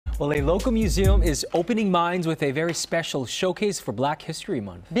Well, a local museum is opening minds with a very special showcase for Black History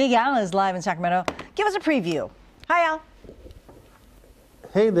Month. Big Al is live in Sacramento. Give us a preview. Hi, Al.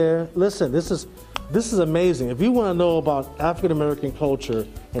 Hey there. Listen, this is amazing. If you want to know about African American culture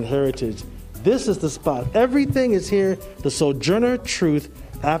and heritage, this is the spot. Everything is here. The Sojourner Truth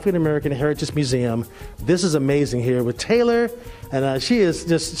African American Heritage Museum. This is amazing here with Taylor, and she is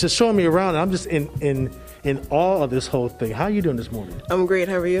just showing me around. And I'm just in awe of this whole thing. How are you doing this morning? I'm great.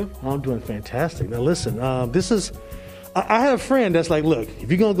 How are you? I'm doing fantastic. Now listen, I had a friend that's like, look, if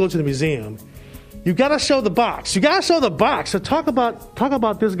you're gonna go to the museum, you gotta show the box. You gotta show the box. So talk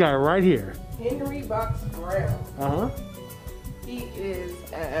about this guy right here. Henry Box Brown. Uh-huh.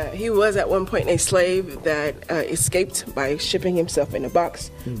 He was at one point a slave that escaped by shipping himself in a box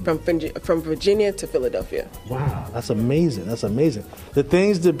from Virginia to Philadelphia. Wow, that's amazing. That's amazing. The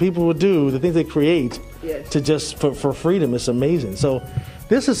things that people would do, the things they create, yes, to just for freedom, it's amazing. So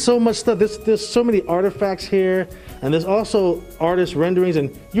this is so much stuff. There's so many artifacts here, and there's also artist renderings.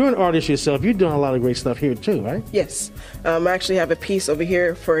 And you're an artist yourself. You're doing a lot of great stuff here too, right? Yes. I actually have a piece over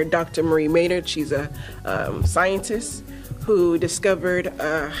here for Dr. Marie Maynard. She's a scientist who discovered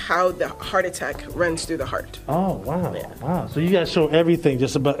how the heart attack runs through the heart. Oh, wow. Yeah. Wow. So you guys show everything,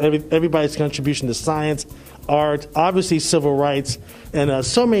 just about everybody's contribution to science, art, obviously civil rights, and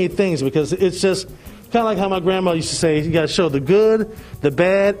so many things, because it's just kind of like how my grandma used to say, you got to show the good, the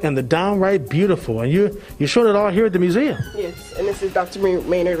bad, and the downright beautiful. And you showed it all here at the museum. Yes, and this is Dr. Marie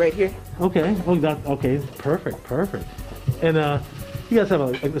Maynard right here. Okay. Okay. Perfect. And you guys have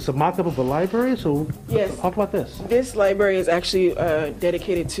a mock-up of a library, so yes, talk about this. This library is actually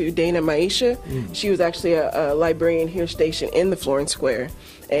dedicated to Dana Maisha. She was actually a librarian here stationed in the Florence Square,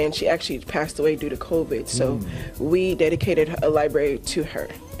 and she actually passed away due to COVID. So we dedicated a library to her,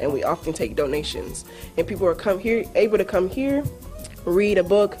 and we often take donations. And people are able to come here, read a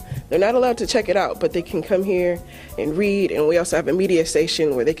book. They're not allowed to check it out, but they can come here and read. And we also have a media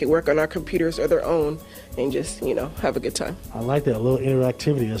station where they can work on our computers or their own and just, have a good time. I like that, a little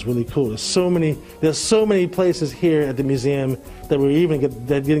interactivity. That's really cool. There's so many places here at the museum that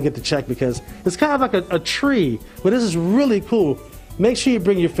didn't get to check, because it's kind of like a tree, but this is really cool. Make sure you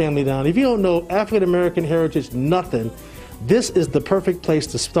bring your family down. If you don't know African American heritage, nothing, this is the perfect place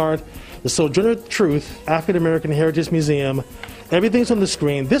to start. The Sojourner Truth African American Heritage Museum. Everything's on the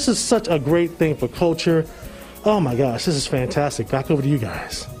screen. This is such a great thing for culture. Oh my gosh, this is fantastic. Back over to you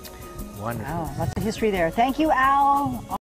guys. Wonderful. Wow, lots of history there. Thank you, Al.